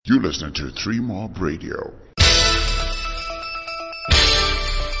You listen to 3 Mob Radio.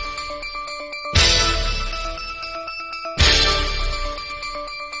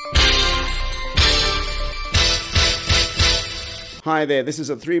 Hi there, this is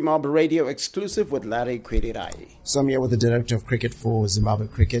a 3 Mob Radio exclusive with Larry Kwirirai. So I'm here with the Director of Cricket for Zimbabwe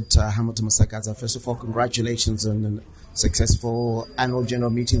Cricket, Hamilton Masakadza. First of all, congratulations on a successful annual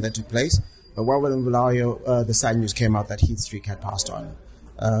general meeting that took place. But while we're in Malawi, the sad news came out that Heath Streak had passed on.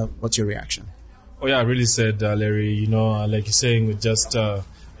 What's your reaction? Oh yeah, really sad, Larry. You know, like you're saying, we just had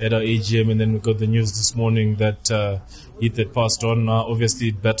our AGM and then we got the news this morning that Heath had passed on. Obviously,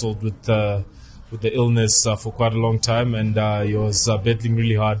 he battled with the illness for quite a long time, and he was battling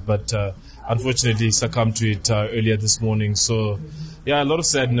really hard, but unfortunately he succumbed to it earlier this morning. So yeah, a lot of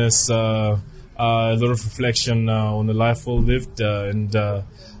sadness, a lot of reflection on the life well lived, and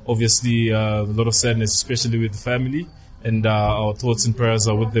obviously a lot of sadness, especially with the family, and our thoughts and prayers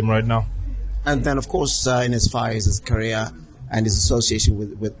are with them right now. And then of course in as far as his career and his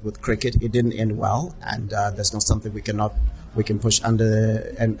association with cricket, it didn't end well, and that's not something we can push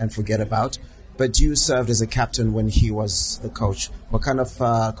under and forget about. But you served as a captain when he was the coach. What kind of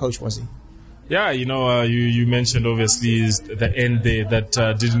coach was he? Yeah, you know, you mentioned obviously the end there that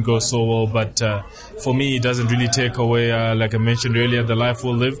didn't go so well. But for me, it doesn't really take away, like I mentioned earlier, the life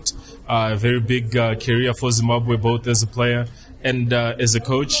well lived. A very big career for Zimbabwe, both as a player and as a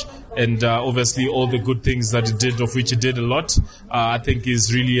coach. And obviously all the good things that he did, of which he did a lot, I think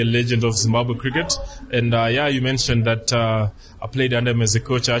is really a legend of Zimbabwe cricket. And yeah, you mentioned that I played under him as a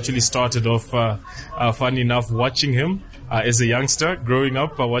coach. I actually started off, funny enough, watching him as a youngster, growing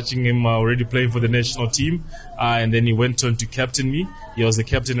up, watching him already playing for the national team. And then he went on to captain me. He was the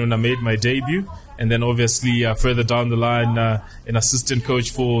captain when I made my debut. And then obviously further down the line, an assistant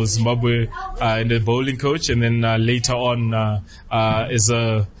coach for Zimbabwe and a bowling coach. And then later on as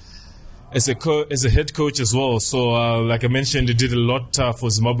a head coach as well. So like I mentioned, he did a lot for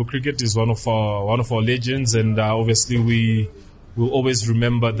Zimbabwe cricket. He's one of our legends, and obviously we will always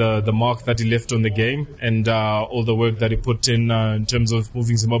remember the mark that he left on the game and all the work that he put in terms of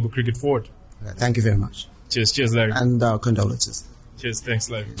moving Zimbabwe cricket forward. Thank you very much. Cheers, Larry. And condolences. Cheers, thanks,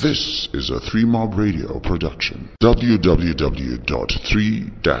 Larry. This is a 3 Mob Radio production.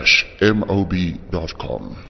 www.3-mob.com